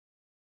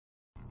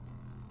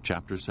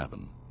Chapter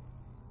 7.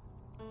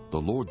 The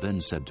Lord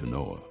then said to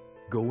Noah,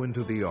 Go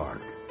into the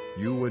ark,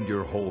 you and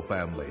your whole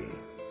family,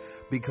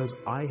 because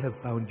I have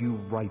found you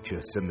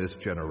righteous in this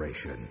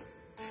generation.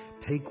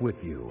 Take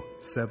with you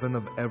 7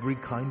 of every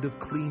kind of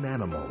clean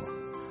animal,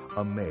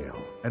 a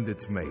male and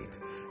its mate,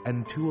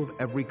 and 2 of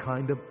every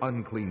kind of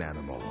unclean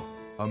animal,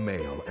 a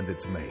male and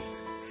its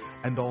mate,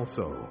 and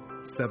also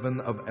 7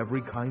 of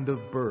every kind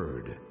of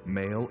bird,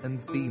 male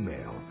and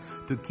female,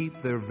 to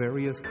keep their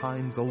various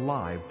kinds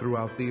alive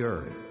throughout the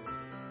earth.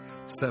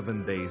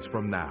 7 days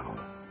from now,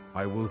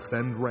 I will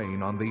send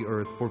rain on the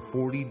earth for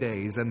 40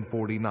 days and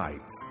 40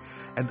 nights,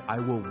 and I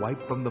will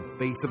wipe from the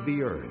face of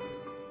the earth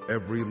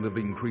every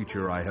living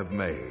creature I have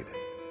made.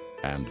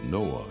 And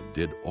Noah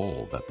did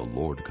all that the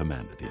Lord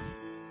commanded him.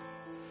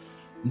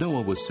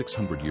 Noah was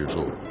 600 years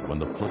old when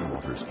the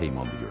floodwaters came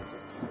on the earth.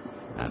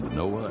 And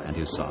Noah and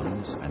his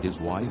sons and his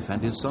wife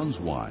and his sons'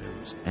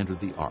 wives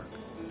entered the ark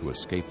to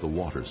escape the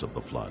waters of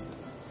the flood.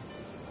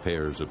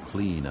 Pairs of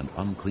clean and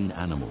unclean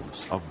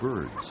animals, of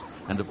birds,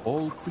 and of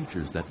all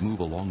creatures that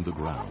move along the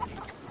ground,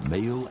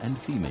 male and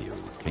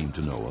female, came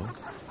to Noah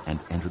and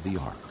entered the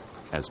ark,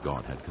 as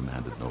God had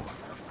commanded Noah.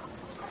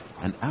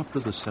 And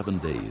after the 7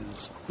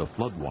 days, the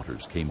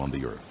floodwaters came on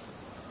the earth.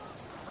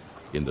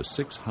 In the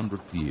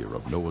 600th year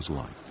of Noah's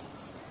life,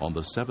 on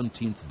the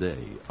 17th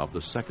day of the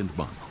 2nd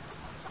month,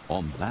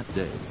 on that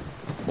day,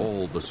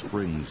 all the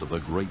springs of the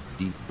great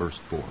deep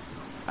burst forth,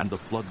 and the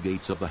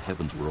floodgates of the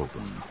heavens were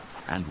opened,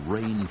 and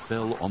rain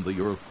fell on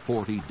the earth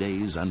 40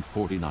 days and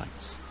 40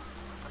 nights.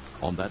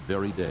 On that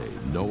very day,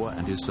 Noah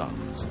and his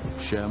sons,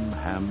 Shem,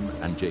 Ham,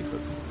 and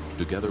Japheth,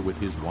 together with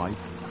his wife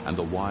and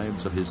the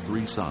wives of his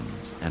 3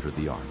 sons, entered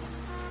the ark.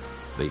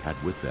 They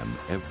had with them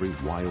every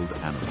wild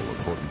animal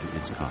according to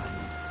its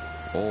kind,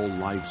 all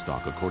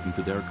livestock according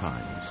to their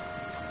kinds,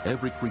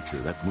 every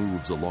creature that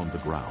moves along the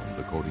ground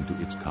according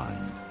to its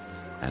kind,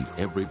 and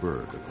every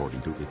bird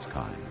according to its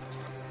kind,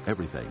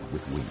 everything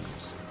with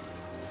wings.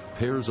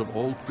 Pairs of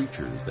all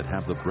creatures that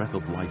have the breath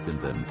of life in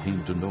them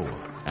came to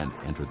Noah and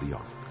entered the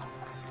ark.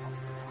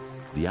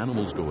 The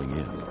animals going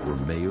in were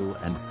male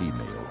and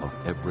female of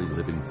every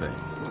living thing,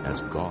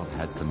 as God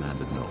had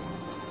commanded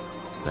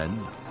Noah.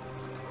 Then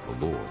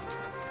the Lord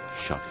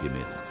shut him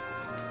in.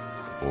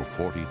 For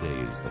 40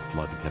 days the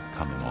flood kept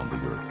coming on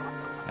the earth,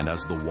 and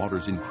as the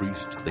waters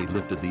increased, they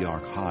lifted the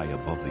ark high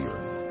above the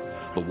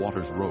earth. The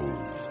waters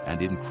rose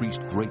and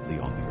increased greatly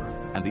on the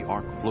earth, and the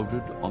ark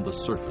floated on the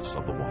surface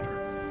of the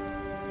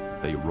water.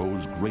 They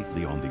rose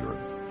greatly on the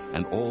earth,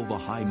 and all the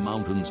high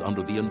mountains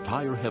under the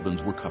entire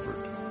heavens were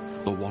covered.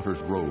 The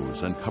waters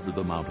rose and covered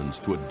the mountains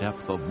to a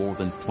depth of more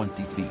than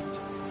 20 feet.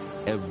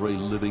 Every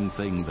living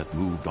thing that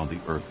moved on the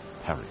earth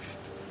perished.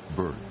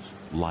 Birds,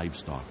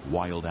 livestock,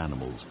 wild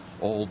animals,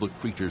 all the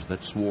creatures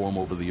that swarm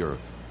over the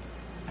earth,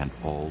 and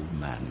all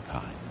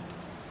mankind.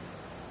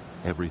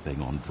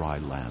 Everything on dry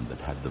land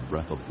that had the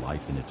breath of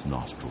life in its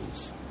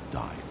nostrils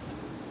died.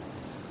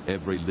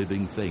 Every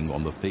living thing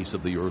on the face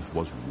of the earth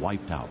was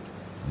wiped out,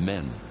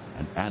 men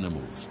and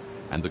animals,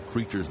 and the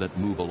creatures that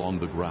move along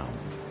the ground,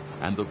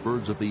 and the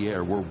birds of the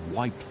air were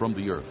wiped from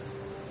the earth.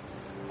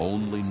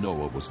 Only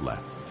Noah was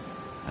left,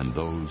 and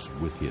those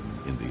with him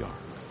in the ark.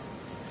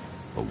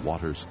 The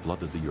waters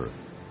flooded the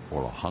earth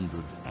for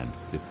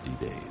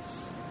 150 days.